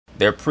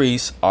Their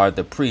priests are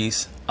the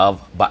priests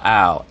of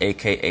Baal,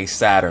 aka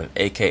Saturn,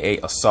 aka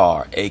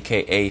Asar,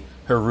 aka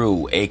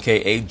Heru,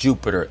 aka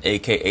Jupiter,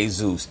 aka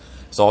Zeus.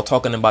 It's all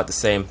talking about the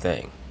same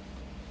thing.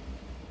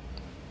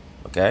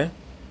 Okay?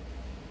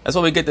 That's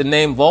where we get the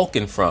name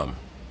Vulcan from.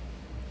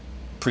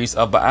 Priest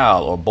of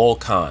Baal, or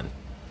Volcan.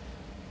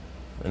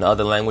 In the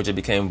other language, it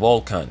became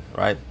Vulcan,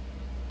 right?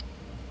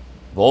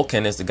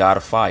 Vulcan is the god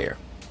of fire.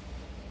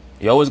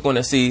 You're always going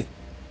to see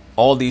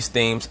all these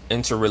themes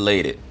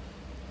interrelated.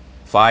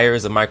 Fire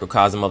is a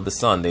microcosm of the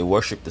sun. They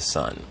worship the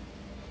sun.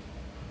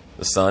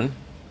 The sun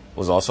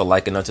was also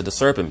likened unto the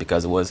serpent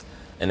because it was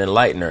an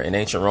enlightener. In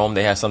ancient Rome,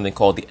 they had something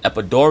called the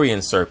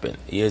Epidaurian serpent.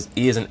 E is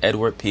in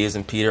Edward, P is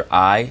in Peter,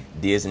 I,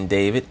 D is in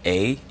David,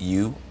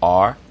 A-U-R-I-A-N.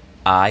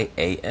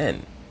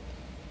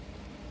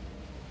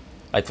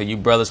 Like for you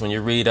brothers, when you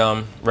read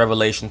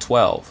Revelation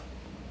 12,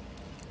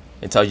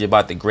 it tells you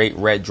about the great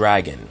red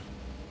dragon.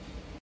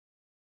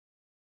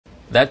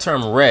 That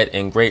term red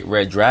and great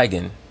red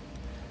dragon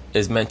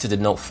is meant to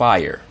denote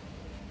fire,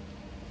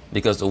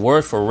 because the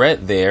word for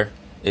red there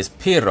is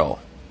pyro.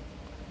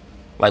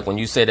 Like when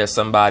you say that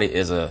somebody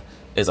is a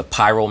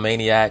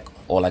pyromaniac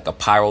or like a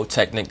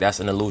pyrotechnic,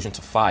 that's an allusion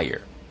to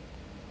fire.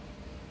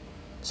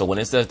 So when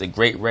it says the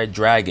great red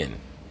dragon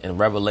in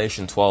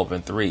Revelation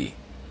 12:3,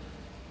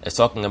 it's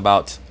talking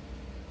about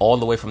all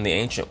the way from the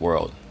ancient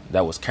world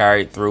that was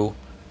carried through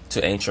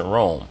to ancient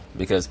Rome,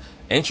 because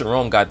ancient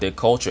Rome got their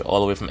culture all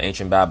the way from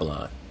ancient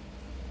Babylon.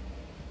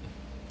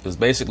 It was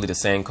basically the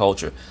same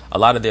culture. A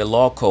lot of their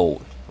law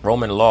code,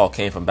 Roman law,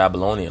 came from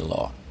Babylonian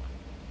law.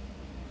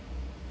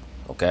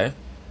 Okay?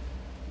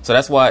 So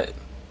that's why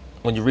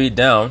when you read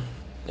down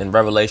in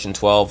Revelation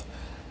 12,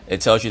 it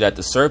tells you that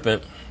the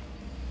serpent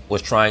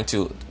was trying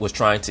to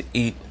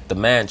eat the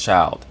man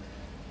child.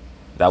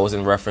 That was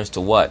in reference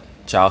to what?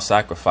 Child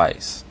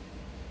sacrifice.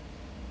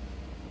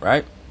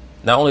 Right?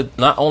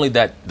 Not only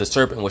that the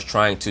serpent was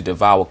trying to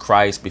devour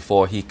Christ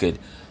before he could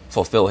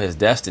fulfill his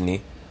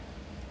destiny,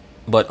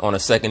 but on a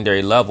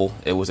secondary level,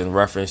 it was in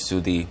reference to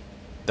the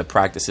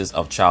practices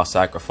of child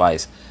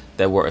sacrifice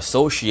that were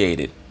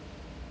associated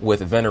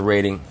with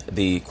venerating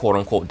the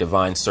quote-unquote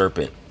divine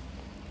serpent,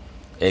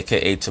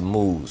 aka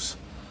Tammuz,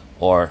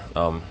 or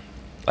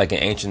like in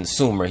ancient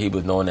Sumer, he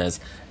was known as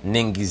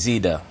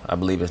Ningizida, I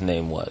believe his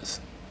name was.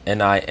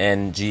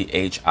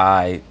 Ninghizidda.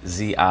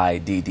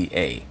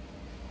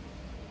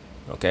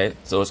 Okay,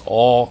 so it's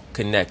all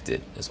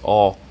connected, it's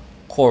all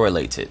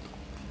correlated.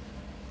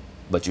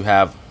 But you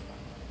have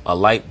a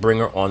light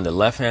bringer on the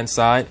left hand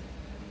side,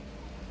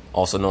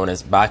 also known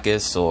as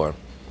Bacchus or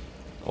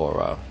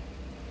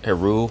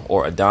Heru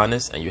or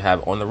Adonis, and you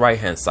have on the right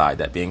hand side,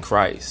 that being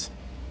Christ.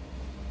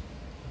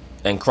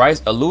 And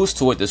Christ alludes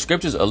to it, the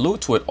scriptures allude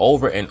to it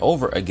over and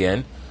over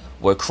again,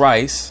 where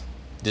Christ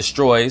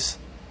destroys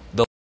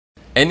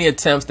any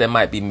attempts that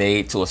might be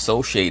made to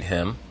associate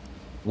him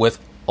with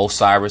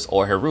Osiris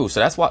or Heru. So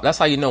that's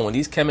how you know when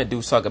these Kemet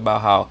dudes talk about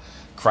how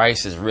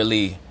Christ is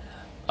really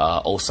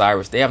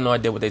Osiris, they have no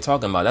idea what they're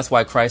talking about. That's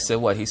why Christ said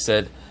what he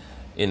said.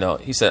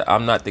 He said,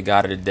 I'm not the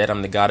God of the dead,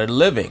 I'm the God of the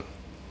living.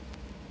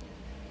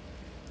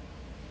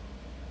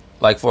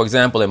 Like, for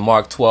example, in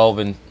Mark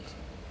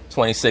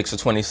 12:26 or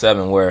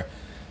 27, where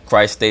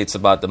Christ states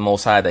about the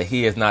Most High that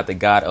he is not the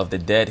God of the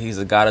dead, he's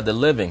the God of the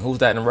living. Who's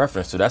that in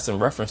reference to? That's in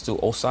reference to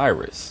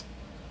Osiris,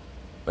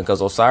 because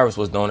Osiris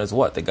was known as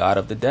what? The God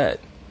of the dead.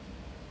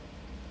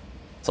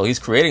 So he's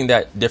creating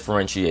that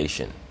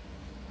differentiation.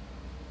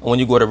 When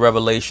you go to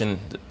Revelation,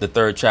 the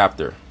 3rd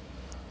chapter,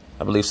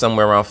 I believe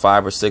somewhere around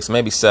 5 or 6,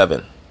 maybe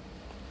 7,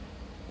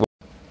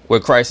 where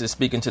Christ is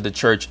speaking to the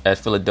church at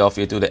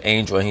Philadelphia through the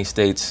angel, and he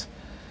states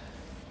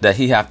that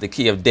he hath the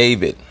key of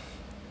David,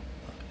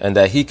 and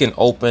that he can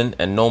open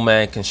and no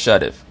man can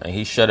shutteth, and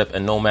he shutteth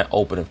and no man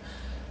openeth.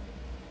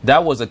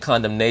 That was a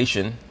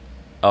condemnation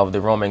of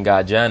the Roman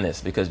god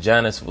Janus, because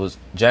Janus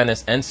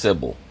and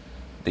Sybil,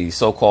 the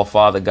so-called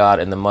father god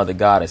and the mother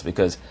goddess,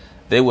 because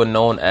they were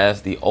known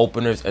as the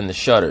openers and the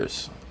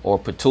shutters, or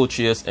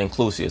Petulchius and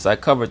Clusius. I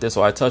covered this,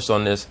 or I touched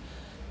on this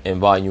in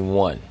volume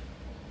 1.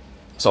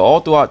 So all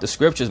throughout the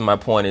scriptures, my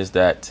point is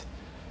that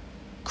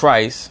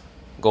Christ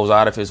goes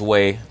out of his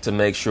way to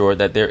make sure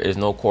that there is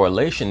no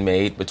correlation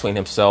made between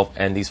himself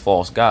and these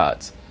false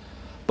gods.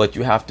 But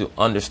you have to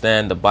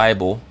understand the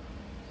Bible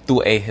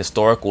through a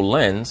historical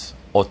lens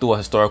or through a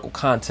historical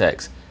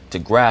context to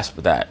grasp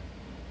that.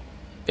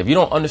 If you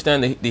don't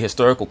understand the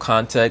historical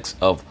context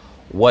of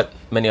what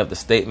many of the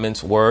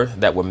statements were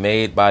that were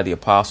made by the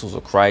apostles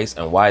of Christ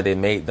and why they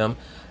made them,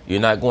 you're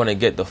not going to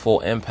get the full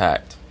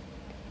impact.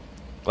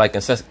 Like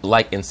in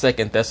 2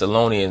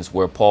 Thessalonians,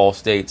 where Paul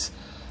states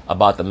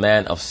about the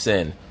man of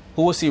sin.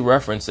 Who is he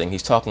referencing?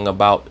 He's talking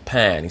about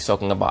Pan. He's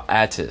talking about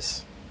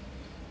Attis.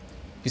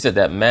 He said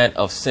that man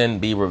of sin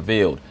be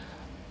revealed.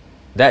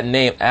 That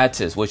name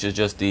Attis, which is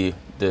just the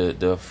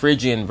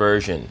Phrygian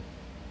version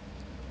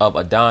of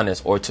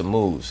Adonis or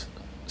Tammuz,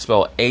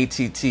 spelled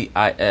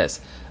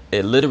Attis,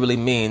 it literally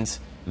means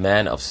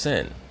man of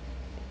sin.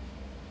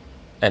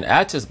 And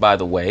Attis, by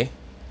the way,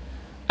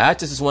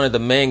 Attis is one of the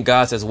main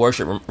gods that's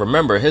worshipped.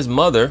 Remember, his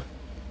mother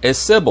is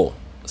Cybele,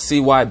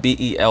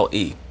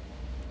 Cybele.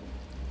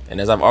 And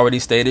as I've already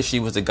stated, she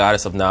was the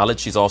goddess of knowledge.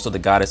 She's also the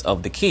goddess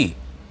of the key.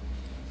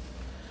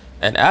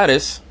 And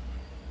Attis,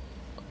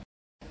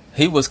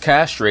 he was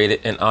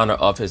castrated in honor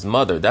of his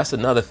mother. That's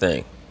another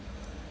thing.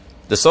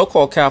 The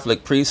so-called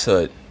Catholic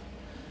priesthood,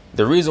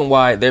 the reason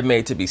why they're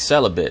made to be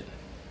celibate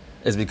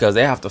is because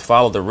they have to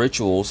follow the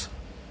rituals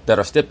that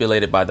are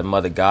stipulated by the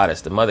mother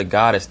goddess. The mother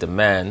goddess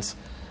demands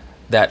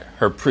that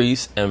her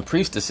priests and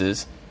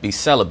priestesses be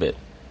celibate.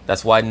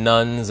 That's why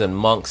nuns and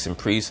monks and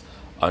priests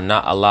are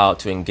not allowed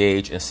to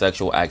engage in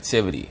sexual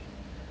activity.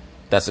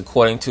 That's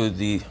according to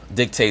the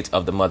dictates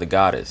of the mother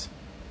goddess.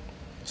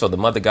 So the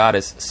mother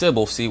goddess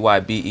Cybele,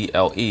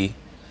 Cybele,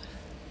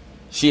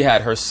 she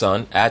had her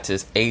son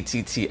Attis,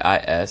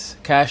 Attis,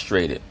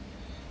 castrated.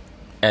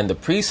 And the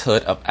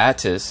priesthood of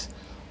Attis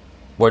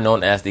were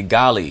known as the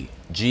Galli,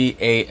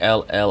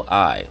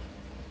 Galli.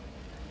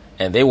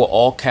 And they were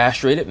all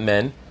castrated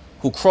men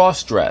who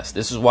cross-dressed.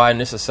 This is why in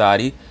this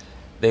society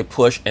they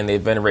push and they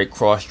venerate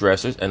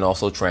cross-dressers and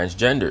also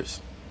transgenders,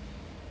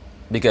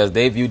 because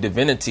they view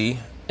divinity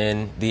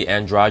in the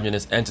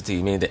androgynous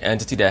entity, meaning the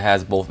entity that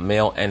has both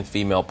male and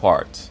female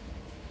parts.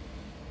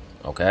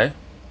 Okay?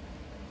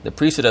 The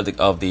priesthood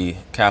of the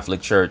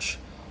Catholic Church,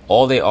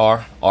 all they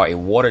are a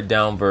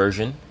watered-down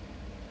version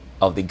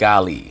of the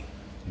Galli,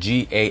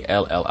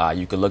 Galli.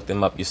 You can look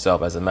them up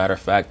yourself. As a matter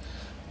of fact,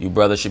 you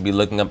brothers should be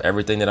looking up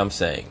everything that I'm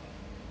saying.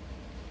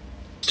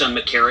 On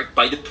McCarrick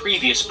by the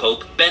previous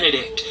Pope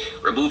Benedict,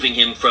 removing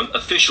him from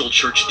official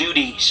church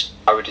duties.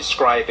 I would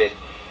describe it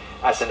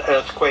as an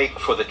earthquake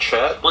for the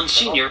church.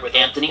 Monsignor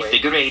Anthony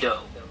Figueiredo.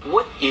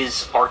 What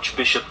is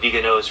Archbishop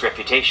Vigano's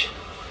reputation?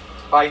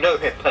 I know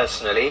him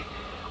personally.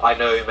 I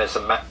know him as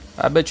a man.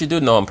 I bet you do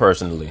know him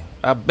personally.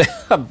 I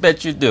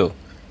bet you do.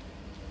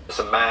 As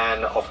a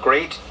man of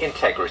great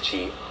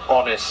integrity,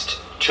 honest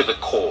to the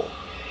core.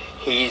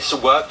 He's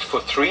worked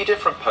for 3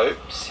 different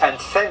popes and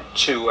sent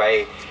to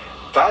a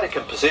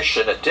Vatican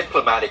position, a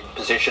diplomatic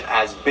position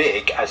as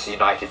big as the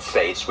United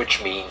States,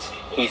 which means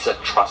he's a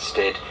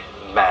trusted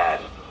man.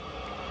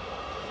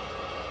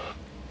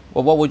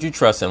 Well, what would you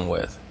trust him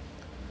with?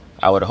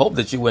 I would hope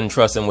that you wouldn't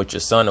trust him with your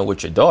son or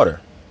with your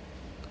daughter.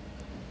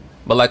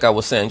 But like I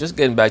was saying, just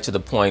getting back to the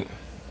point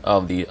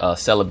of the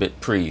celibate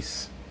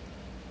priests,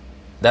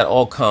 that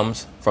all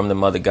comes from the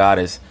mother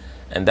goddess.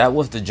 And that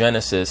was the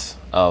genesis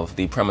of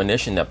the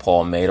premonition that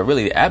Paul made, or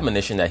really the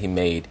admonition that he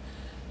made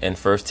in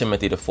 1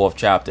 Timothy, the 4th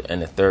chapter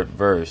and the 3rd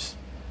verse,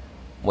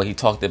 where he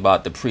talked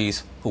about the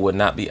priests who would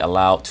not be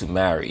allowed to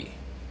marry.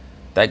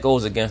 That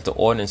goes against the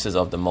ordinances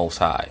of the Most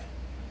High.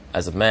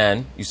 As a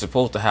man, you're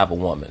supposed to have a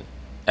woman,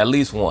 at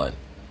least one,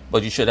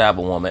 but you should have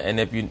a woman. And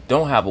if you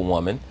don't have a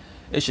woman,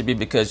 it should be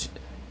because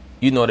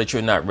you know that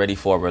you're not ready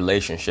for a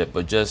relationship,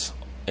 but just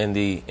in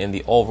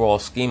the overall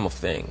scheme of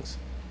things,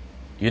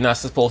 you're not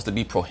supposed to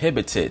be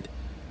prohibited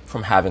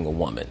from having a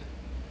woman.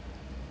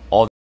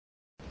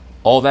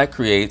 All that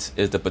creates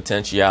is the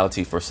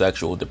potentiality for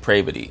sexual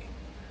depravity.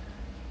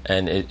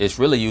 And it's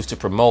really used to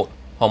promote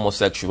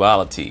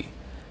homosexuality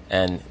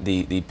and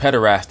the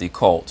pederasty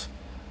cult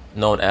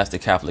known as the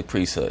Catholic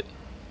priesthood.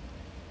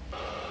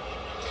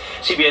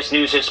 CBS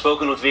News has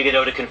spoken with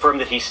Vigano to confirm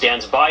that he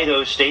stands by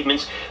those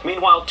statements.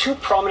 Meanwhile, 2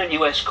 prominent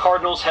U.S.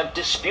 cardinals have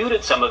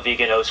disputed some of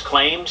Vigano's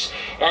claims,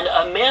 and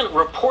a man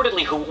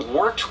reportedly who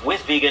worked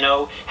with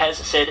Vigano has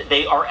said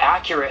they are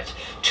accurate.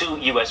 2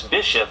 U.S.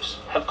 bishops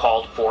have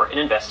called for an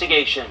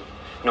investigation.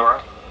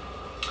 Nora?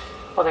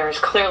 Well, there is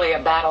clearly a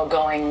battle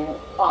going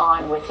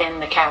on within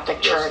the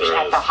Catholic Church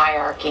at the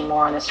hierarchy.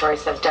 More on the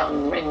stories that's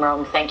done in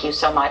Rome. Thank you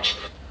so much.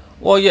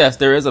 Well, yes,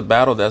 there is a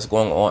battle that's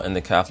going on in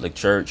the Catholic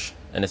Church.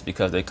 And it's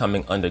because they're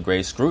coming under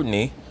great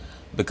scrutiny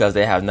because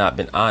they have not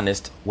been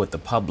honest with the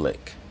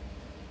public.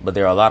 But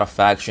there are a lot of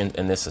factions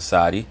in this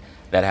society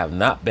that have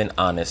not been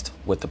honest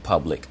with the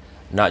public,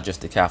 not just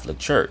the Catholic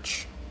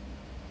Church.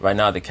 Right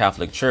now, the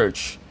Catholic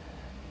Church,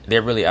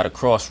 they're really at a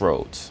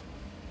crossroads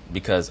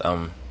because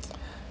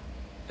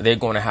they're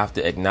going to have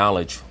to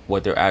acknowledge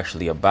what they're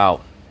actually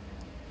about.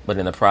 But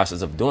in the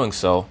process of doing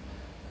so,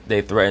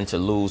 they threaten to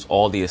lose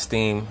all the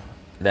esteem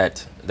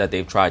that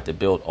they've tried to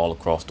build all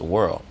across the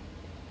world.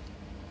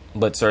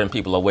 But certain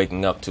people are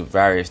waking up to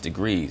various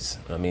degrees.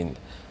 I mean,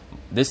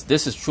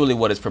 this is truly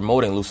what is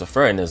promoting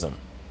Luciferianism,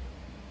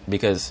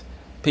 because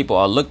people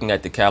are looking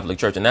at the Catholic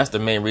Church, and that's the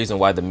main reason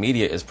why the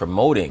media is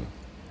promoting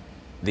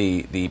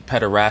the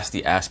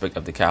pederasty aspect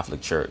of the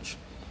Catholic Church,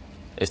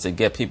 is to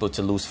get people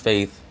to lose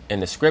faith in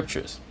the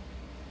scriptures.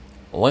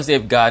 Once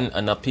they've gotten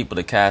enough people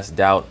to cast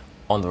doubt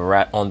on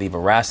the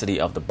veracity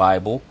of the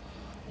Bible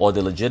or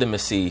the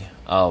legitimacy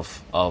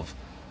of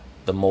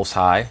the Most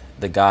High,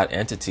 the God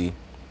entity,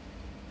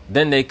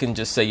 then they can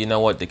just say, you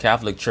know what, the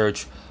Catholic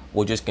Church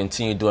will just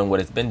continue doing what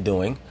it's been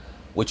doing,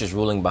 which is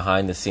ruling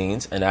behind the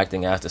scenes and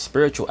acting as the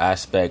spiritual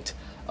aspect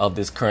of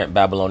this current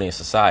Babylonian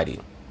society.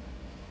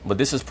 But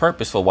this is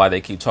purposeful why they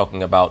keep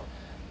talking about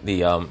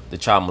the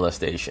child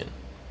molestation.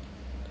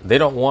 They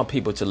don't want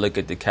people to look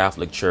at the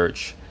Catholic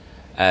Church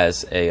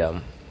as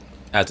a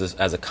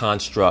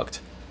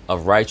construct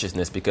of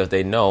righteousness, because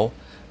they know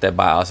that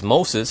by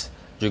osmosis,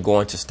 you're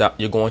going to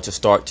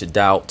start to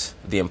doubt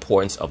the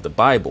importance of the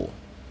Bible,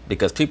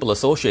 because people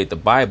associate the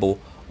Bible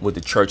with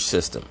the church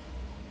system.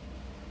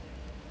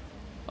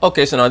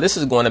 Okay, so now this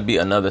is going to be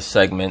another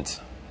segment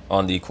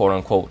on the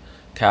quote-unquote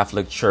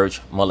Catholic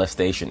Church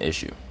molestation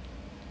issue.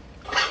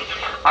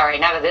 All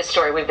right, now to this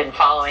story we've been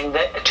following.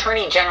 The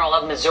Attorney General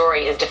of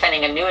Missouri is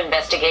defending a new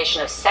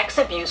investigation of sex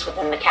abuse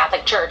within the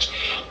Catholic Church,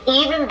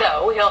 even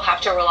though he'll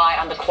have to rely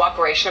on the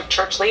cooperation of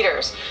church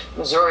leaders.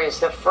 Missouri is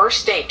the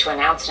first state to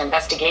announce an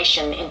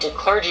investigation into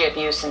clergy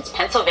abuse since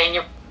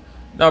Pennsylvania.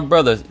 Now,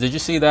 brothers, did you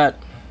see that?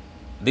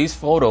 These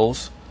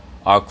photos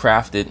are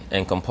crafted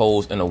and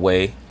composed in a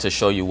way to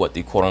show you what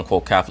the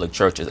quote-unquote Catholic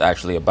Church is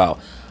actually about.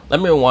 Let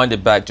me rewind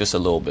it back just a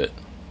little bit.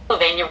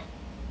 Pennsylvania.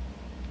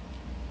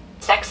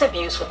 Sex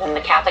abuse within the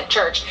Catholic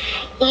Church,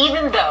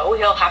 even though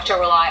he'll have to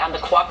rely on the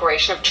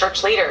cooperation of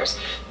church leaders.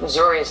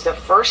 Missouri is the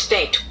first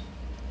state.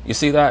 You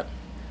see that?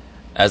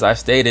 As I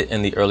stated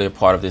in the earlier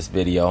part of this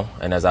video,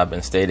 and as I've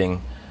been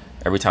stating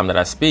every time that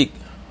I speak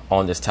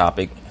on this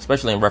topic,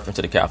 especially in reference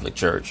to the Catholic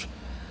Church,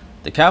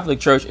 the Catholic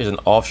Church is an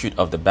offshoot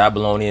of the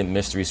Babylonian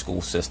mystery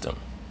school system.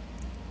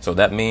 So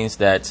that means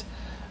that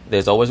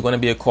there's always going to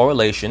be a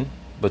correlation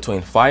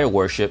between fire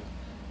worship,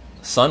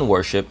 sun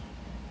worship,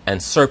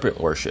 and serpent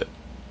worship.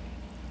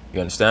 You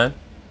understand?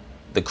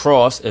 The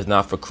cross is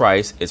not for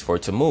Christ, it's for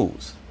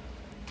Tammuz.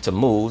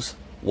 Tammuz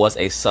was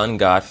a sun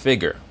god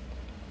figure.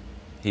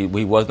 He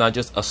was not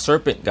just a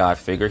serpent god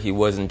figure. He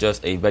wasn't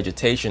just a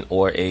vegetation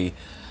or a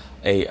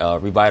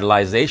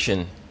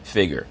revitalization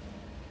figure.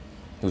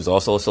 He was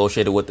also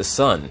associated with the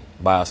sun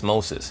by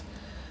osmosis.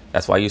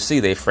 That's why you see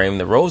they frame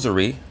the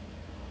rosary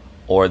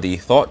or the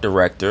thought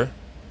director,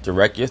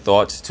 direct your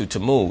thoughts to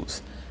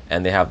Tammuz,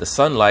 and they have the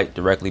sunlight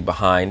directly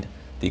behind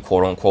the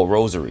quote-unquote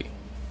rosary.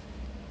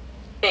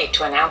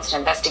 To announce an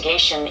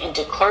investigation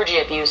into clergy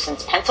abuse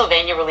since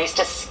Pennsylvania released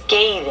a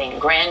scathing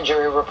grand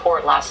jury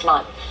report last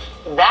month.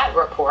 That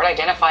report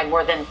identified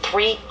more than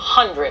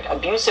 300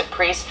 abusive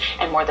priests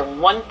and more than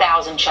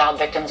 1,000 child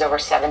victims over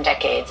 7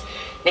 decades.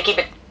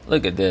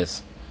 Look at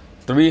this.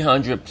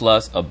 300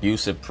 plus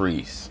abusive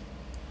priests.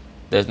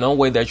 There's no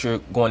way that you're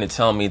going to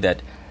tell me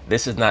that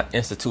this is not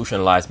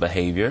institutionalized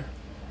behavior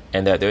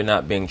and that they're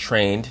not being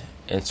trained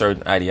in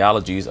certain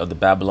ideologies of the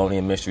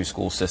Babylonian mystery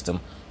school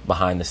system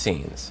behind the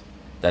scenes.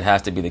 That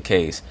has to be the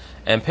case.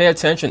 And pay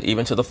attention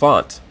even to the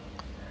font.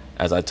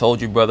 As I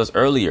told you, brothers,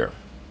 earlier,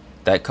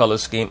 that color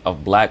scheme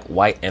of black,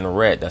 white, and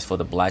red, that's for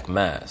the Black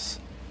Mass.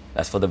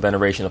 That's for the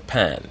veneration of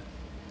Pan.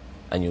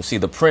 And you'll see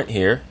the print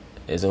here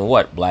is in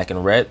what? Black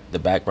and red. The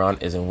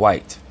background is in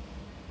white.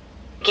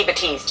 Nikki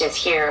Batiste is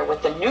here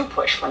with the new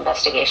push for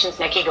investigations.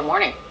 Nikki, good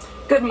morning.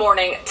 Good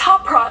morning.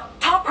 Top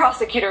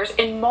prosecutors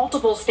in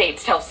multiple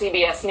states tell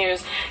CBS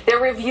News they're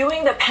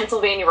reviewing the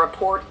Pennsylvania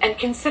report and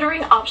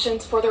considering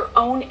options for their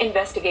own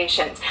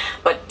investigations.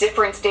 But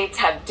different states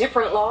have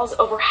different laws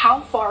over how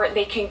far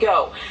they can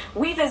go.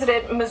 We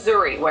visited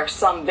Missouri, where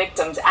some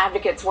victims'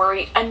 advocates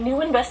worry a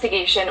new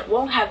investigation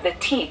won't have the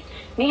teeth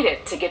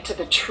needed to get to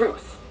the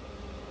truth.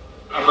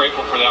 I'm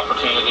grateful for the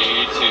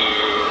opportunity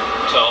to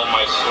tell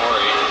my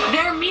story.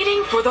 They're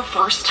meeting for the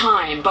first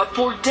time, but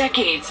for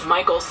decades,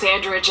 Michael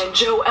Sandridge and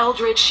Joe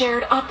Eldridge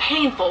shared a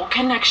painful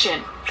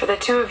connection. For the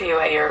two of you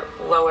at your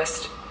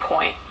lowest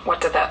point,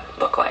 what did that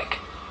look like?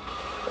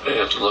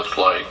 It looked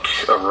like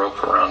a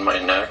rope around my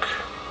neck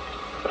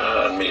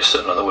and me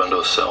sitting on the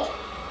windowsill,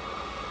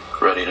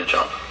 ready to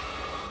jump.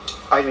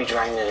 I'd be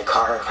driving in a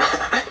car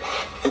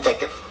and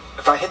think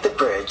if I hit the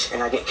bridge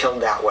and I get killed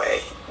that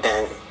way,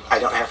 then I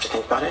don't have to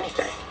think about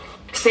anything.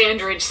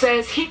 Sandridge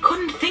says he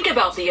couldn't think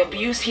about the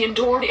abuse he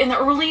endured in the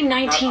early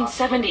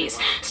 1970s,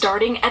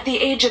 starting at the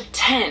age of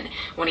 10,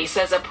 when he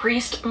says a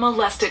priest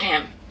molested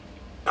him.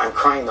 I'm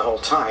crying the whole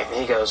time.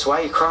 And he goes,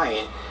 "Why are you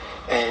crying?"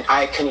 And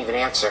I couldn't even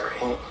answer.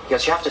 And he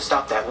goes, "You have to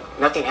stop that.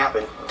 Nothing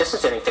happened. This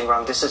isn't anything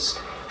wrong. This is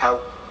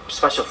how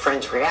special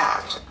friends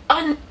react."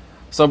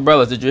 So,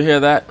 brothers, did you hear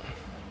that?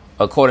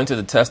 According to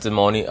the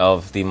testimony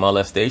of the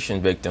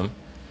molestation victim,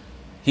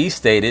 he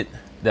stated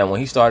that when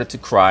he started to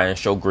cry and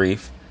show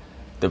grief,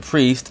 the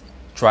priest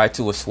tried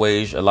to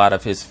assuage a lot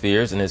of his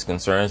fears and his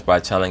concerns by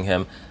telling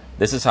him,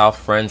 this is how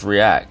friends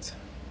react.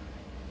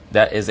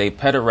 That is a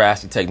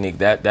pederasty technique.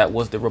 That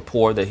was the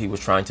rapport that he was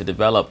trying to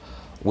develop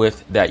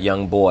with that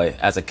young boy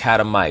as a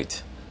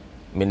catamite,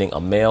 meaning a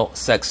male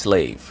sex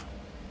slave.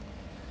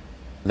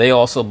 They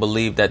also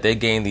believed that they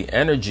gained the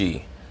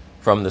energy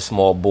from the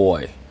small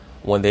boy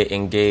when they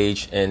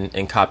engage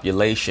in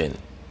copulation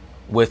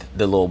with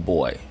the little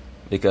boy,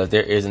 because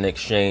there is an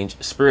exchange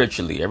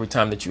spiritually. Every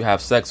time that you have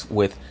sex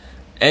with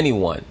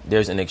anyone,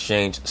 there's an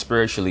exchange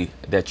spiritually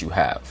that you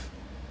have.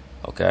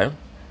 Okay?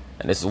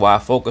 And this is why I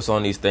focus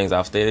on these things.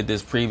 I've stated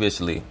this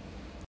previously.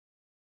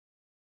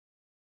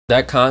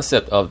 That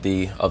concept of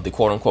the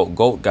quote-unquote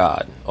goat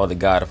god, or the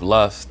god of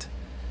lust,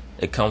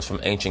 it comes from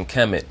ancient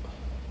Kemet,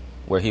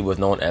 where he was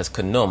known as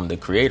Khnum, the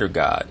creator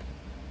god.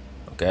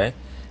 Okay?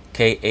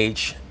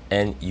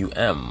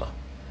 Khnum.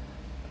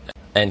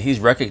 And he's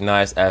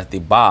recognized as the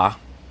Ba,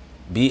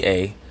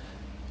 B-A,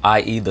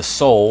 i.e. the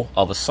soul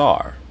of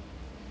Asar.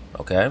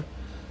 Okay?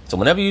 So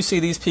whenever you see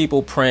these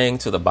people praying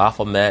to the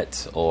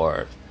Baphomet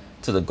or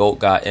to the goat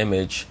god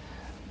image,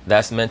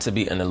 that's meant to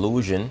be an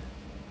allusion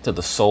to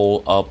the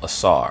soul of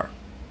Asar.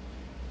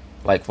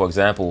 Like, for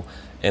example,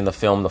 in the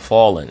film The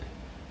Fallen,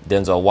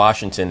 Denzel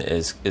Washington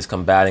is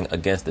combating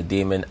against the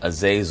demon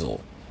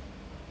Azazel.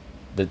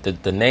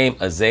 The name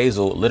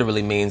Azazel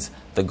literally means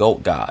the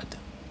goat god.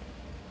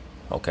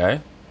 Okay?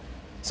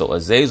 So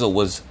Azazel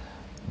was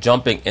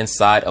jumping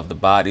inside of the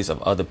bodies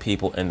of other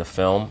people in the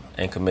film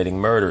and committing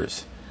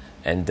murders.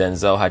 And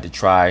Denzel had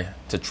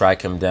to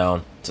track him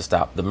down to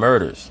stop the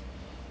murders.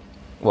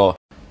 Well,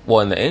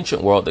 in the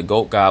ancient world, the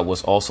goat god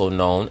was also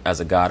known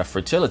as a god of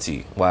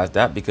fertility. Why is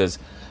that? Because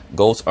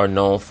goats are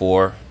known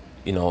for,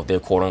 their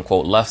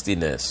quote-unquote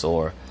lustiness,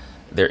 or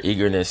their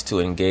eagerness to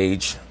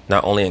engage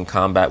not only in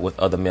combat with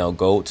other male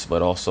goats,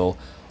 but also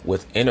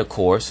with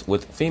intercourse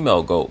with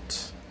female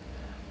goats.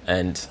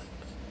 And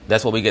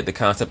that's where we get the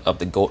concept of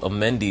the goat of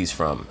Mendes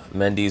from.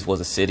 Mendes was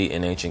a city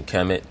in ancient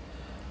Kemet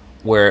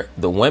where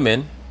the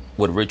women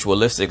would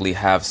ritualistically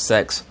have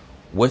sex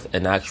with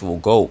an actual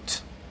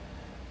goat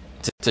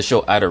to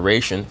show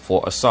adoration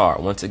for Asar.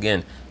 Once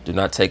again, do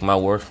not take my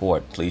word for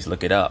it. Please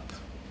look it up.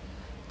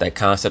 That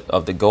concept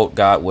of the goat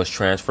god was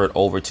transferred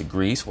over to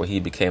Greece, where he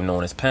became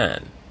known as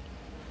Pan.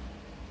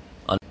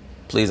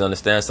 Please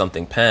understand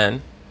something.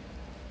 Pan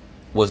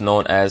was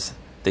known as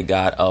the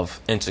god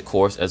of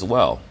intercourse as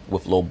well,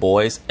 with little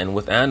boys and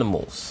with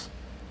animals,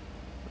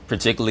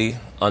 particularly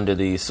under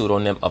the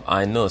pseudonym of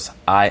Inus,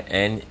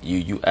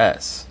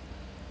 I-N-U-U-S,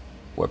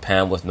 where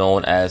Pan was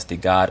known as the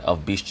god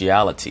of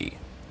bestiality.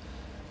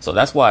 So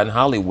that's why in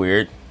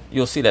Hollywood,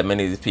 you'll see that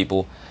many of these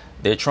people,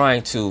 they're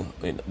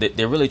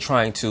really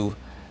trying to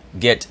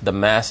get the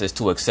masses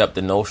to accept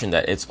the notion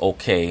that it's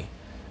okay,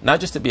 not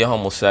just to be a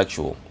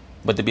homosexual,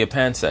 but to be a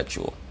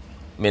pansexual,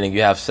 meaning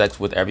you have sex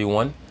with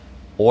everyone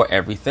or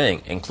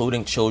everything,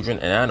 including children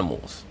and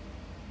animals.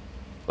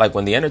 Like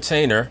when the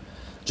entertainer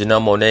Janelle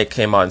Monáe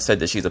came out and said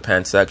that she's a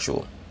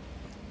pansexual,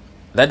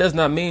 that does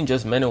not mean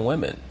just men and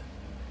women.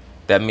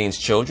 That means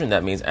children,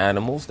 that means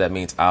animals, that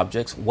means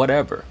objects,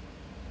 whatever.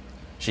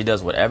 She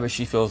does whatever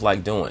she feels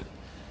like doing.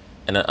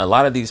 And a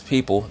lot of these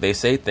people, they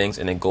say things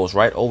and it goes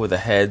right over the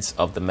heads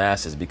of the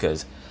masses,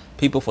 because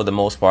people, for the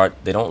most part,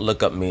 they don't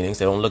look up meanings,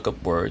 they don't look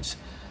up words,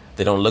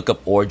 they don't look up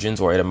origins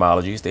or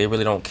etymologies, they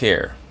really don't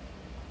care.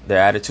 Their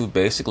attitude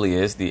basically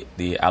is the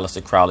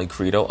Aleister Crowley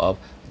credo of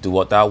do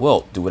what thou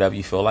wilt, do whatever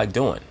you feel like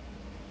doing.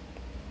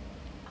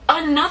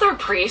 Another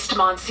priest,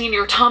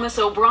 Monsignor Thomas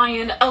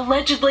O'Brien,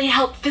 allegedly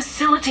helped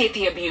facilitate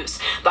the abuse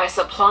by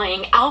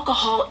supplying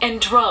alcohol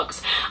and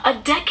drugs. A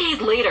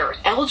decade later,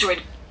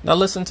 Eldred... Now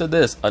listen to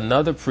this.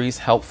 Another priest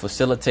helped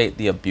facilitate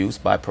the abuse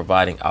by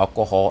providing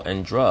alcohol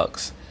and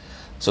drugs.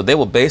 So they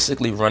were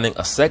basically running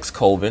a sex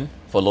coven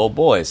for little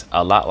boys,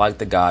 a lot like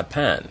the god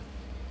Pan,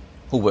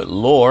 who would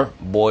lure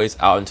boys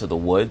out into the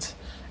woods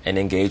and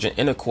engage in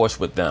intercourse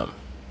with them.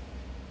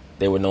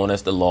 They were known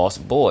as the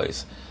Lost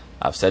Boys.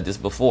 I've said this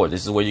before.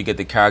 This is where you get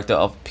the character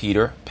of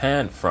Peter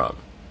Pan from.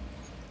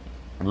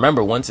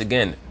 Remember, once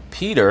again,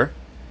 Peter,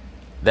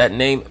 that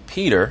name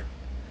Peter,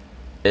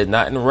 is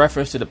not in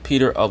reference to the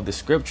Peter of the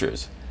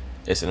scriptures.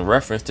 It's in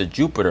reference to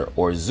Jupiter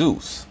or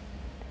Zeus.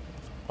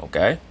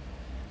 Okay?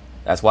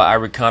 That's why I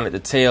recounted the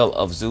tale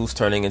of Zeus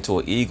turning into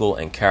an eagle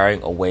and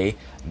carrying away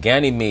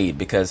Ganymede,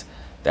 because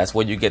that's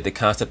where you get the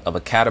concept of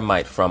a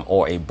catamite from,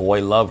 or a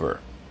boy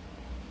lover.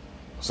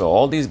 So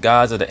all these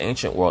gods of the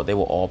ancient world, they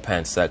were all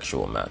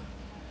pansexual, man.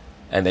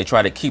 And they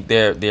try to keep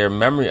their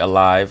memory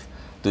alive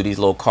through these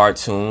little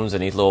cartoons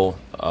and these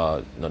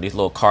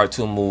little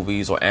cartoon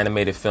movies or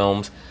animated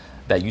films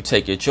that you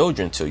take your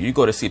children to. You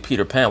go to see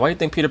Peter Pan. Why do you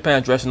think Peter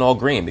Pan dressed in all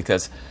green?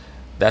 Because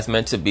that's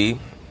meant to be,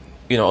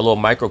 a little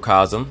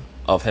microcosm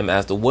of him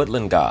as the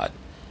woodland god.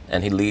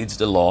 And he leads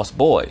the lost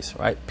boys,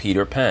 right?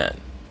 Peter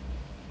Pan.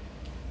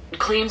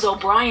 Claims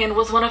O'Brien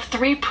was one of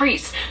 3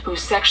 priests who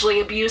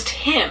sexually abused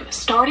him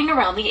starting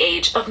around the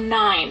age of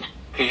 9.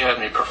 He had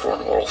me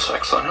perform oral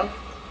sex on him.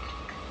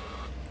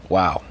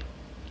 Wow.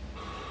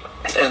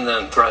 And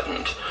then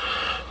threatened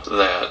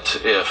that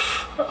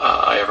if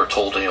I ever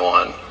told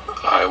anyone,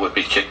 I would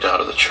be kicked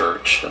out of the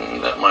church,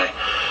 and that my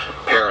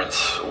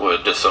parents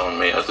would disown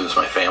me, I'd lose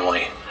my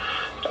family,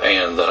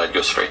 and that I'd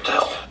go straight to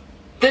hell.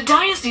 The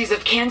Diocese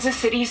of Kansas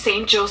City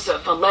St.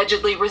 Joseph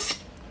allegedly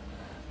received...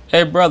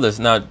 Hey brothers,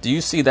 now do you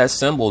see that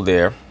symbol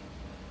there,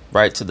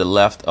 right to the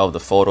left of the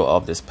photo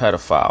of this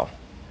pedophile?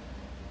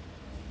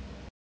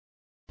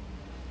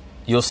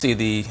 You'll see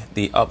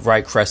the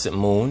upright crescent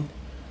moon,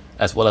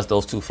 as well as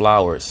those 2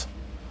 flowers.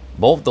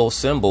 Both those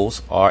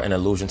symbols are an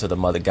allusion to the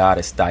mother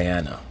goddess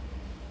Diana.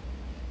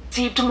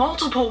 Received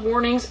multiple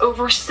warnings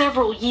over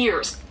several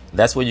years.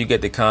 That's where you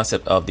get the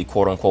concept of the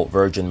quote-unquote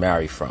Virgin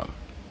Mary from.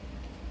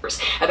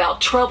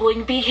 About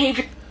troubling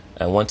behavior.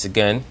 And once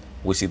again,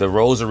 we see the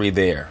rosary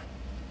there.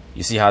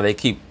 You see how they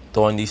keep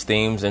throwing these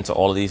themes into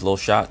all of these little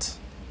shots?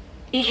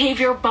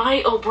 Behavior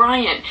by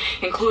O'Brien,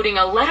 including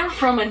a letter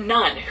from a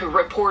nun who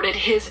reported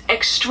his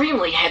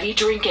extremely heavy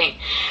drinking.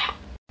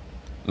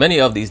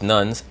 Many of these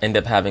nuns end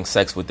up having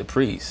sex with the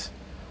priests,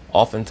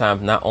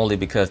 Oftentimes, not only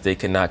because they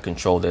cannot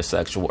control their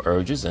sexual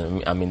urges,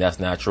 and I mean, that's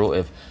natural.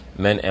 If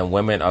men and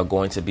women are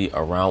going to be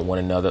around one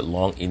another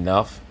long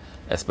enough,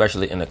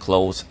 especially in a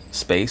closed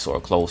space or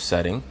a closed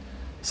setting,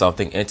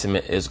 something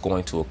intimate is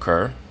going to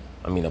occur.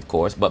 I mean, of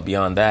course, but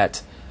beyond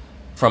that,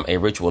 from a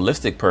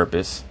ritualistic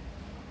purpose,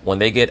 when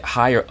they get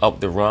higher up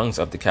the rungs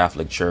of the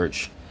Catholic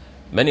Church,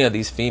 many of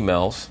these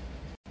females,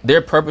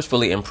 they're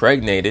purposefully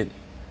impregnated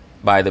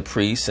by the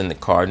priests and the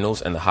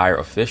cardinals and the higher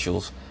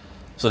officials,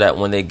 so that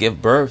when they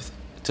give birth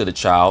to the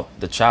child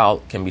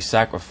can be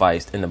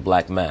sacrificed in the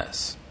Black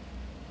Mass.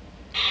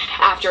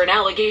 After an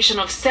allegation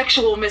of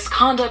sexual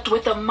misconduct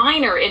with a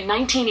minor in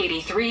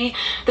 1983,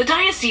 the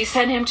diocese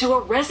sent him to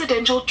a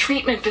residential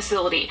treatment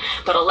facility,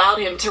 but allowed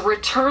him to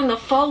return the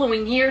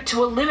following year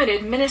to a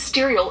limited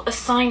ministerial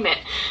assignment.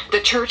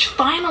 The church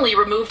finally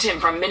removed him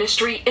from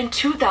ministry in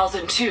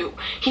 2002.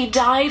 He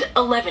died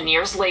 11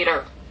 years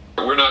later.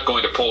 We're not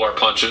going to pull our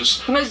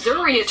punches.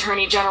 Missouri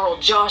Attorney General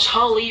Josh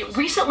Hawley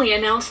recently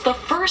announced the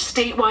first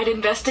statewide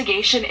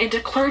investigation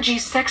into clergy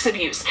sex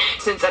abuse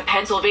since a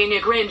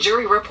Pennsylvania grand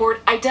jury report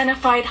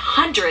identified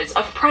hundreds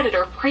of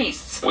predator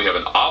priests. We have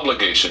an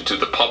obligation to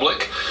the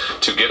public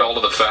to get all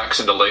of the facts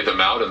and to lay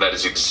them out, and that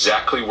is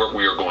exactly what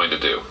we are going to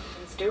do.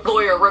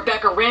 Lawyer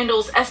Rebecca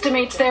Randalls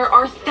estimates there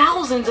are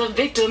thousands of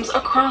victims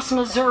across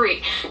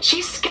Missouri.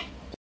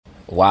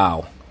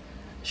 Wow.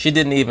 She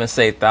didn't even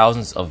say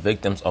thousands of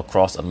victims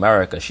across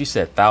America. She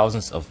said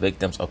thousands of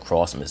victims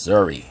across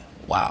Missouri.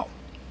 Wow.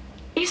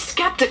 He's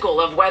skeptical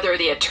of whether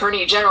the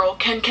Attorney General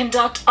can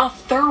conduct a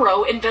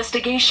thorough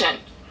investigation.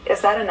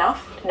 Is that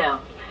enough? No.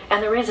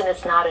 And the reason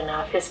it's not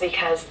enough is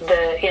because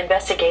the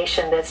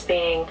investigation that's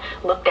being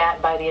looked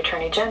at by the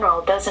Attorney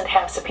General doesn't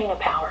have subpoena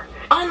power.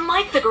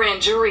 Unlike the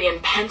grand jury in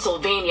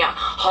Pennsylvania,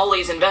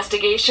 Hawley's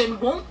investigation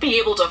won't be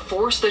able to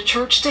force the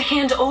church to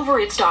hand over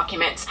its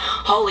documents.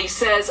 Hawley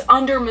says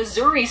under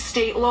Missouri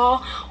state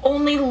law,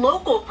 only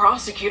local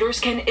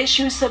prosecutors can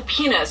issue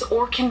subpoenas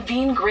or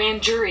convene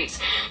grand juries.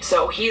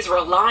 So he's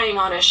relying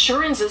on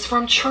assurances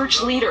from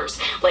church leaders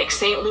like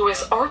St.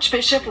 Louis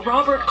Archbishop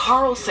Robert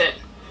Carlson.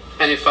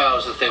 Any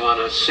files that they want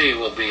to see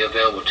will be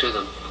available to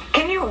them.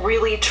 Can you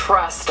really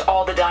trust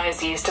all the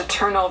dioceses to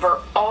turn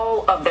over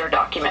all of their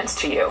documents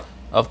to you?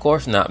 Of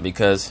course not,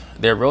 because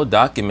their real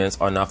documents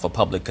are not for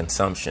public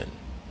consumption.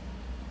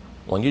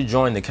 When you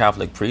join the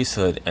Catholic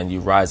priesthood and you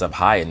rise up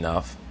high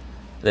enough,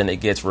 then it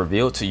gets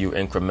revealed to you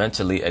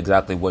incrementally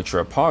exactly what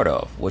you're a part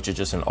of, which is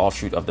just an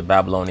offshoot of the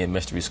Babylonian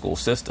mystery school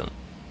system.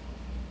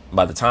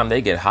 By the time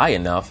they get high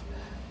enough,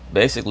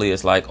 basically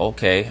it's like,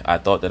 okay, I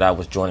thought that I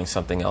was joining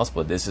something else,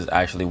 but this is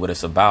actually what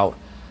it's about.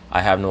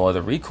 I have no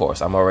other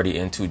recourse. I'm already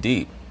in too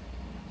deep.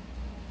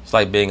 It's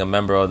like being a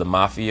member of the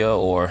mafia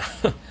or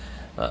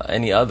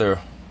any other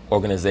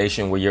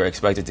organization where you're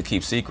expected to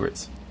keep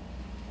secrets.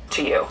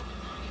 To you.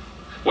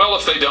 Well,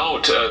 if they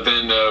don't,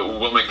 then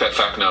we'll make that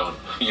fact known.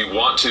 You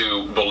want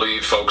to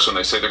believe folks when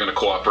they say they're going to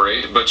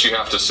cooperate, but you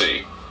have to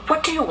see.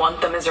 What do you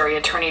want the Missouri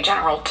Attorney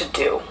General to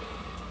do?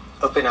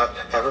 Open up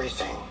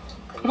everything.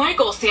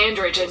 Michael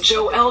Sandridge and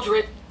Joe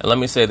Eldred. And let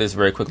me say this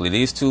very quickly.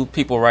 These two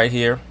people right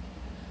here,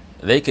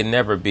 they can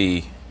never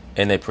be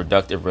in a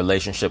productive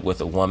relationship with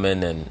a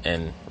woman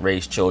and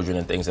raise children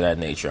and things of that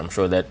nature. I'm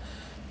sure that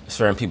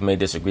certain people may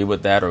disagree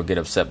with that or get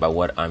upset by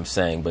what I'm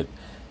saying, but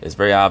it's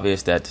very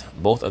obvious that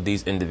both of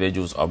these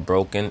individuals are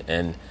broken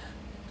and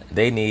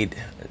they need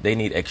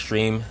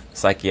extreme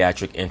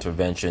psychiatric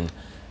intervention,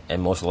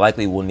 and most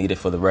likely will need it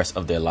for the rest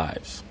of their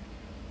lives.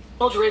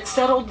 Eldred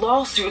settled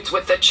lawsuits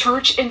with the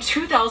church in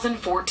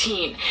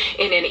 2014.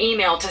 In an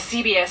email to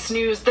CBS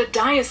News, the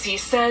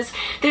diocese says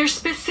their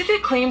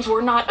specific claims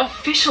were not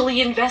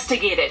officially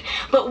investigated,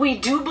 but we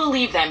do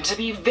believe them to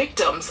be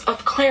victims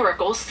of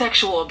clerical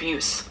sexual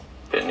abuse.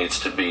 It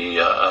needs to be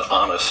an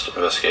honest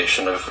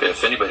investigation.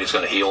 If anybody's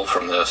going to heal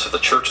from this, if the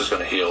church is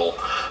going to heal,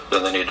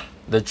 then they need...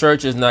 The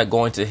church is not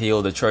going to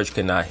heal. The church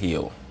cannot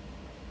heal.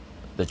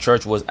 The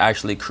church was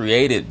actually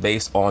created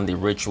based on the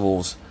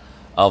rituals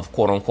of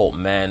quote-unquote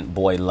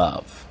man-boy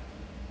love.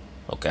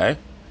 Okay?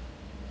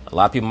 A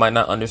lot of people might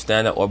not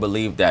understand that or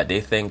believe that.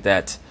 They think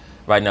that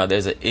right now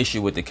there's an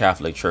issue with the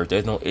Catholic Church.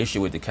 There's no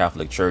issue with the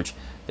Catholic Church.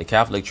 The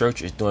Catholic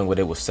Church is doing what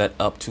it was set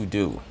up to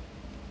do.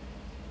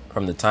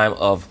 From the time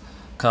of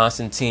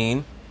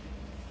Constantine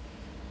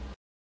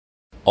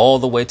all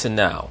the way to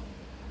now,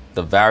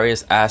 the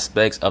various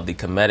aspects of the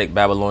Kemetic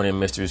Babylonian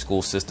mystery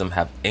school system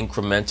have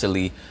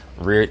incrementally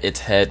reared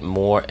its head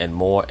more and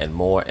more and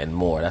more and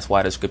more. That's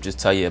why the scriptures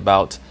tell you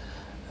about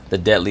the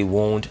deadly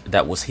wound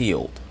that was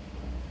healed.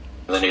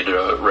 They need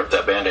to rip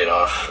that Band-Aid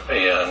off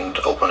and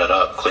open it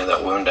up, clean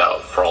that wound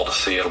out for all to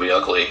see. It'll be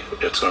ugly.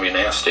 It's going to be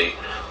nasty,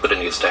 but it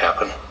needs to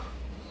happen.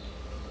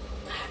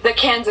 The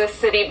Kansas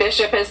City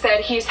bishop has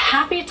said he's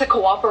happy to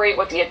cooperate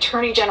with the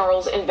Attorney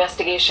General's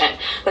investigation.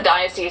 The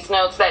diocese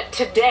notes that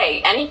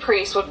today any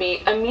priest would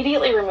be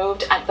immediately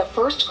removed at the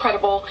first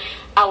credible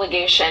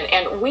allegation.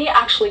 And we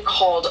actually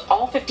called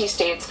all 50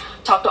 states,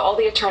 talked to all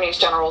the Attorney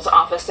General's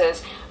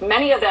offices,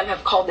 Many of them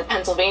have called the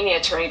Pennsylvania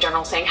Attorney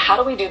General saying, how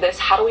do we do this?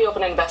 How do we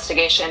open an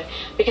investigation?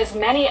 Because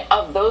many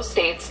of those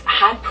states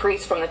had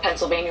priests from the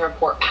Pennsylvania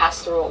report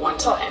pass through at one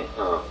time.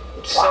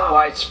 So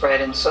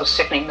widespread and so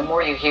sickening. The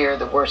more you hear,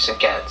 the worse it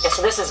gets. Yeah,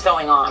 so this is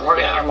going on. We're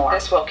going to hear more.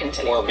 This will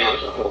continue.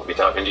 We'll be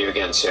talking to you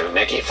again soon.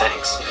 Nikki,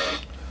 thanks.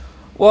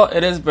 Well,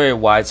 it is very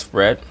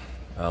widespread.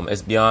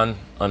 It's beyond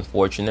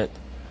unfortunate,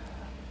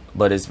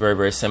 but it's very,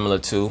 very similar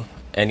to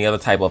any other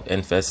type of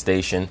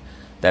infestation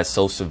that's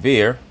so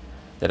severe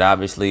that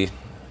obviously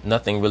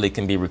nothing really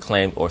can be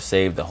reclaimed or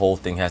saved. The whole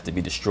thing has to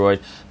be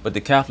destroyed. But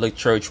the Catholic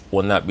Church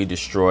will not be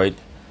destroyed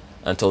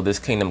until this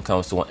kingdom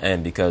comes to an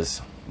end,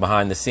 because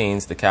behind the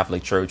scenes, the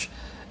Catholic Church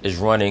is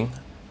running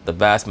the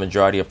vast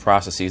majority of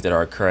processes that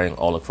are occurring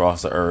all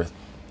across the earth.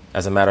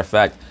 As a matter of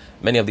fact,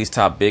 many of these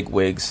top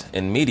bigwigs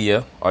in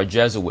media are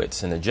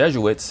Jesuits, and the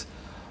Jesuits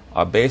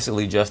are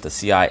basically just the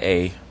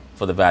CIA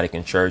for the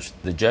Vatican Church.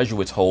 The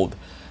Jesuits hold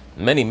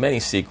many, many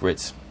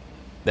secrets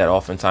that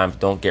oftentimes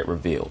don't get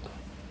revealed.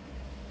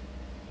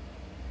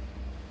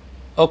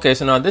 Okay,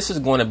 so now this is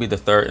going to be the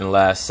third and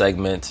last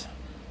segment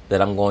that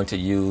I'm going to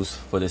use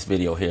for this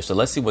video here. So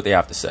let's see what they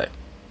have to say.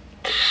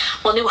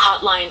 Well, new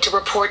hotline to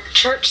report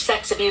church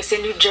sex abuse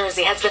in New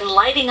Jersey has been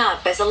lighting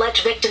up as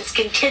alleged victims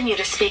continue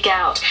to speak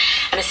out.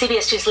 And as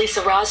CBS 2's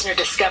Lisa Rosner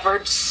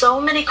discovered,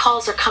 so many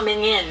calls are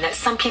coming in that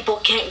some people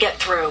can't get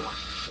through.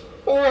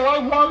 All I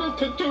wanted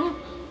to do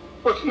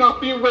was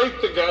not be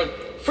raped again.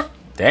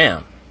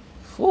 Damn.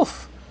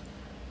 Oof.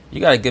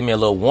 You got to give me a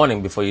little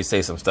warning before you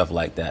say some stuff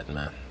like that,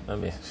 man. I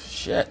mean,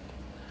 shit.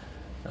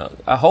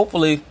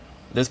 Hopefully,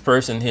 this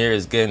person here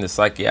is getting the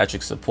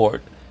psychiatric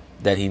support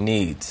that he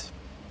needs.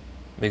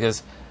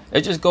 Because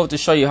it just goes to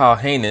show you how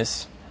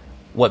heinous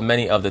what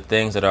many of the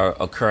things that are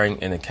occurring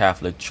in the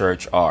Catholic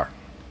Church are.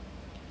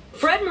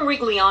 Fred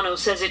Marigliano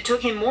says it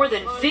took him more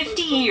than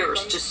 50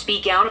 years to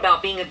speak out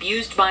about being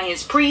abused by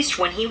his priest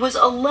when he was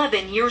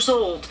 11 years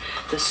old.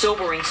 The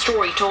sobering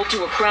story told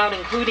to a crowd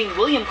including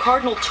William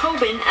Cardinal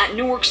Tobin at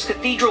Newark's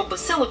Cathedral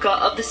Basilica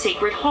of the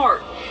Sacred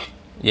Heart.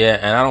 Yeah,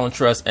 and I don't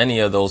trust any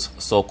of those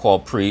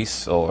so-called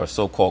priests or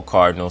so-called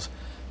cardinals.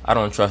 I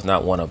don't trust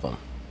not one of them.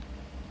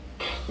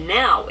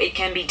 Now it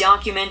can be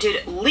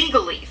documented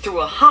legally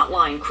through a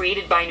hotline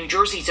created by New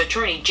Jersey's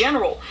Attorney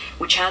General,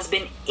 which has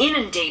been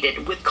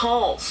inundated with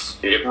calls.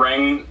 It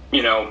rang,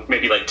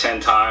 maybe like 10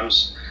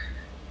 times,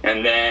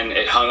 and then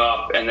it hung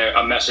up, and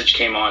a message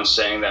came on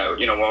saying that,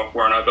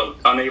 we're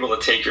unable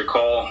to take your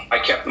call. I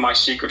kept my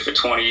secret for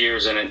 20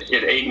 years, and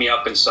it ate me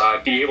up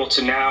inside. Be able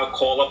to now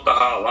call up the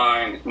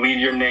hotline, leave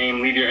your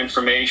name, leave your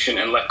information,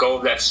 and let go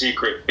of that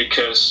secret,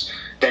 because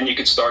then you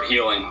could start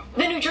healing.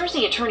 The New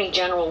Jersey Attorney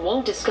General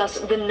won't discuss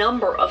the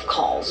number of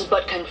calls,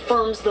 but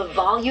confirms the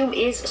volume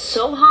is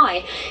so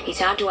high, he's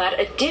had to add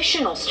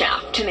additional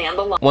staff to man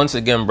the line. Once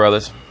again,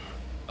 brothers,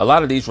 a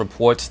lot of these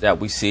reports that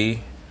we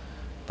see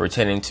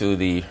pertaining to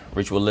the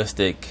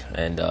ritualistic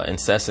and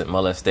incessant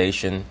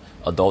molestation,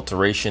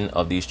 adulteration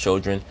of these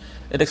children,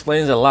 it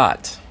explains a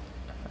lot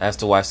as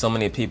to why so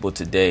many people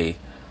today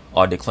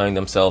are declaring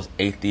themselves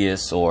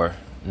atheists or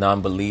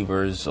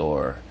non-believers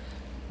or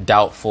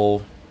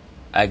doubtful,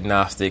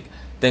 agnostic,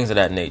 things of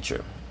that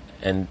nature.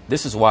 And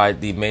this is why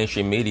the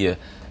mainstream media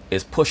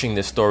is pushing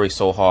this story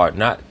so hard.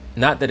 Not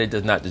that it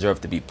does not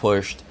deserve to be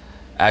pushed.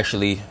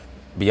 Actually,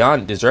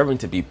 beyond deserving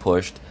to be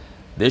pushed,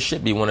 this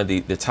should be one of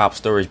the top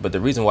stories. But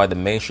the reason why the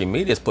mainstream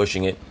media is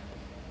pushing it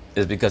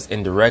is because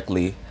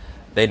indirectly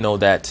they know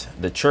that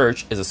the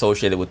church is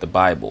associated with the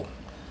Bible.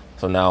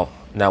 So now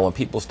when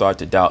people start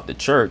to doubt the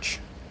church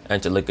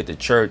and to look at the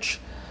church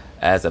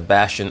as a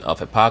bastion of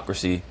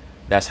hypocrisy,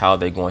 that's how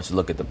they're going to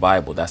look at the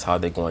Bible. That's how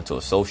they're going to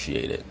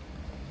associate it.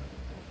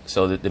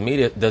 So the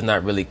media does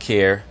not really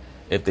care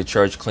if the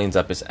church cleans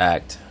up its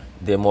act.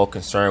 They're more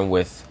concerned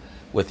with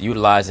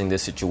utilizing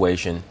this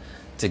situation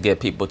to get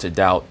people to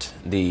doubt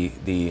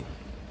the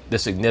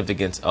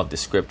significance of the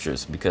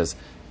scriptures, because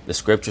the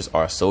scriptures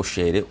are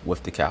associated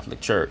with the Catholic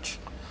Church.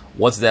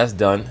 Once that's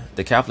done,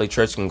 the Catholic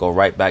Church can go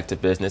right back to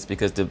business,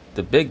 because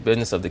the big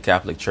business of the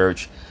Catholic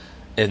Church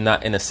is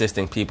not in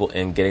assisting people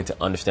in getting to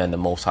understand the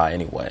Most High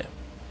anyway.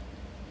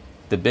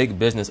 The big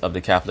business of the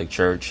Catholic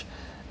Church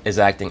is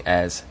acting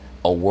as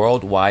a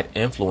worldwide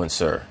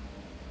influencer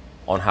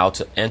on how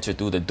to enter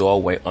through the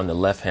doorway on the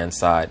left-hand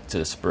side to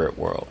the spirit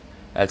world.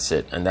 That's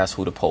it. And that's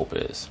who the Pope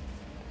is.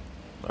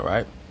 All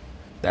right.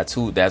 That's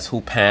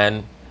who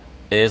Pan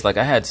is. Like,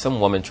 I had some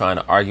woman trying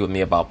to argue with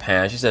me about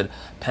Pan. She said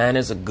Pan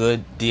is a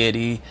good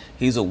deity.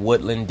 He's a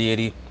woodland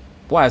deity.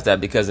 Why is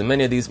that? Because in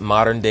many of these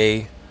modern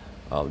day,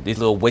 these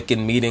little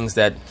Wiccan meetings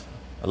that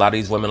a lot of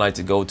these women like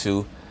to go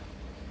to,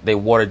 they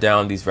water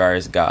down these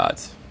various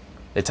gods.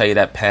 They tell you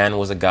that Pan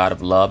was a god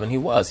of love, and he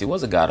was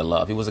a god of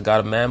love. He was a god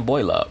of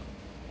man-boy love.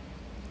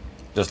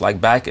 Just like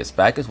Bacchus.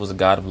 Bacchus was a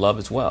god of love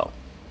as well.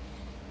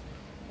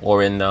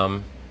 Or in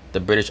the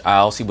British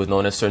Isles, he was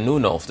known as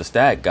Cernunnos, the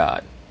stag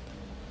god.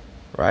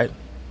 Right?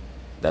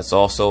 That's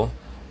also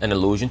an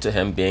allusion to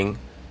him being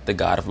the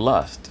god of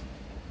lust.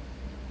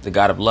 The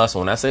god of lust.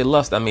 When I say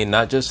lust, I mean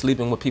not just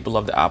sleeping with people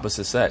of the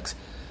opposite sex.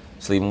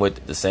 sleeping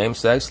with the same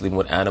sex, sleeping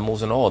with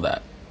animals and all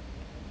that.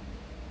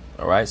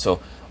 All right.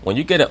 So when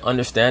you get an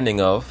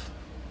understanding of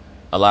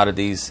a lot of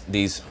these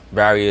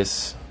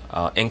various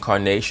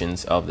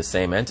incarnations of the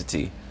same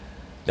entity,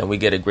 then we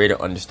get a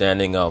greater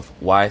understanding of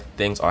why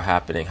things are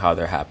happening, how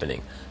they're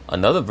happening.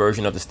 Another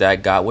version of the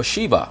stag god was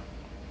Shiva.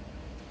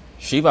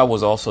 Shiva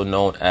was also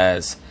known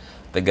as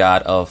the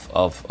god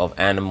of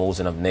animals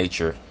and of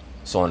nature,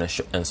 so on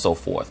and so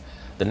forth.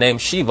 The name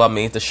Shiva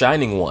means the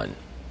shining one,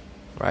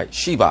 right?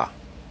 Shiva,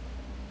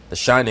 the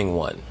shining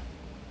one.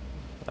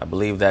 I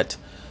believe that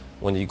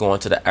when you go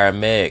into the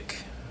Aramaic,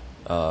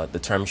 the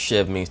term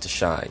Shiv means to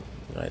shine,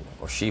 right?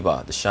 Or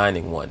Shiva, the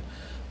shining one,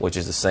 which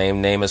is the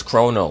same name as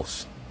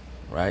Kronos,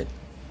 right?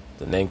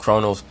 The name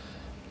Kronos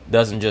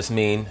doesn't just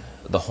mean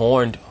the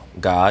horned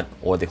god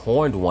or the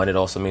horned one, it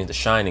also means the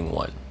shining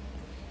one.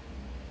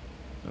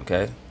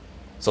 Okay?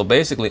 So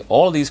basically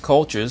all these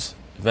cultures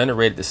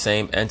venerated the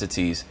same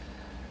entities.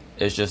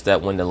 It's just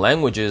that when the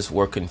languages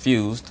were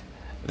confused,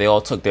 they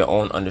all took their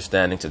own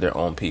understanding to their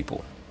own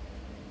people.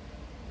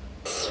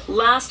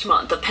 Last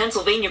month, a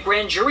Pennsylvania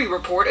grand jury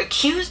report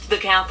accused the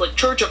Catholic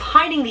Church of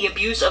hiding the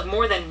abuse of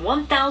more than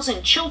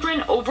 1,000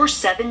 children over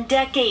 7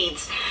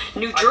 decades.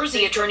 New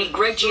Jersey attorney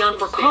Greg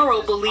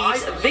Gianforcaro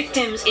believes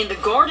victims in the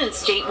Garden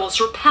State will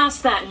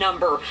surpass that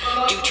number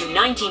due to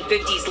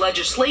 1950s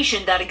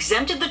legislation that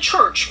exempted the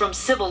church from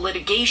civil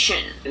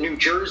litigation. New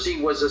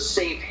Jersey was a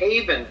safe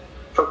haven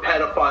for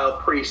pedophile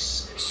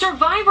priests.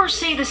 Survivors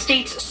say the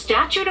state's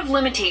statute of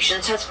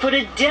limitations has put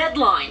a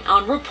deadline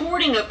on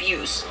reporting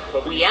abuse.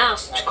 We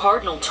asked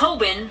Cardinal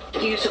Tobin,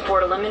 do you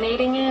support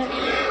eliminating it?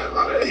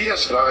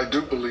 Yes, I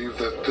do believe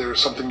that there's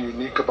something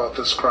unique about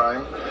this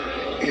crime.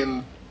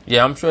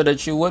 Yeah, I'm sure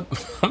that you would.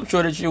 I'm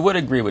sure that you would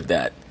agree with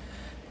that.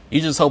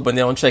 You just hoping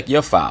they don't check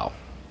your file,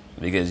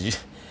 because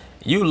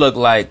you look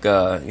like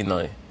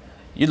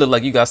you look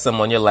like you got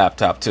something on your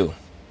laptop too.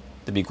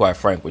 To be quite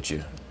frank with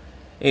you.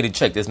 You need to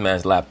check this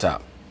man's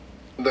laptop.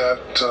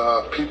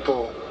 That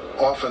people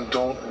often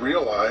don't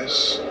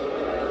realize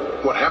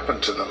what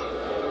happened to them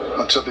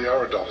until they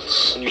are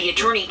adults. The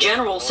Attorney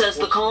General says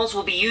the calls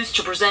will be used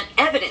to present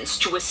evidence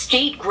to a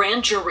state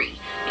grand jury.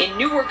 In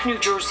Newark, New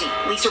Jersey,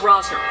 Lisa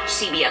Rosner,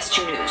 CBS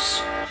 2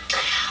 News.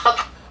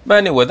 But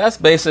anyway, that's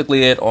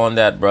basically it on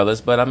that,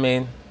 brothers. But I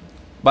mean,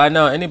 by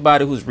now,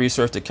 anybody who's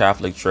researched the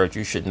Catholic Church,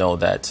 you should know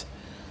that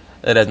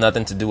it has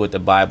nothing to do with the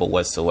Bible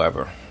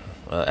whatsoever.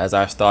 As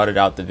I started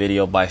out the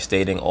video by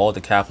stating, all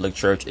the Catholic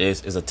Church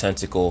is a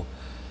tentacle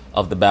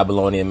of the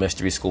Babylonian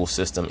mystery school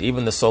system.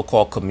 Even the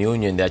so-called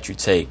communion that you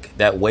take,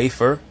 that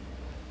wafer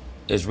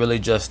is really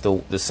just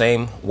the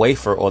same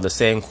wafer or the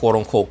same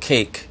quote-unquote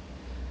cake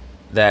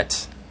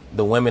that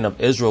the women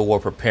of Israel were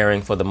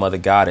preparing for the mother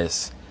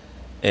goddess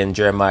in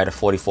Jeremiah the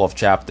 44th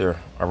chapter,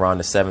 around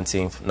the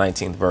 17th,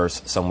 19th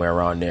verse, somewhere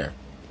around there.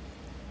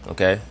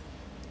 Okay?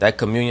 That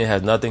communion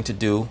has nothing to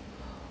do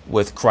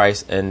with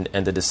Christ and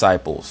the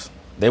disciples.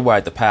 They were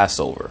at the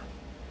Passover.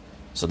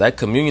 So that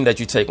communion that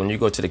you take when you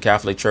go to the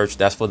Catholic Church,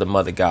 that's for the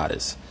mother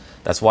goddess.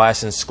 That's why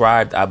it's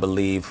inscribed, I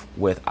believe,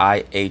 with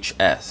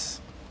IHS,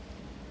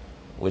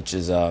 which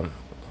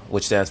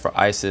stands for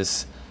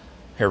Isis,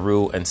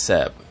 Heru, and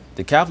Seb.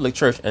 The Catholic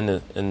Church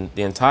and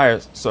the entire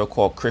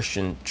so-called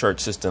Christian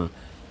church system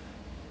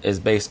is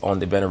based on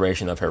the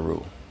veneration of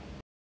Heru.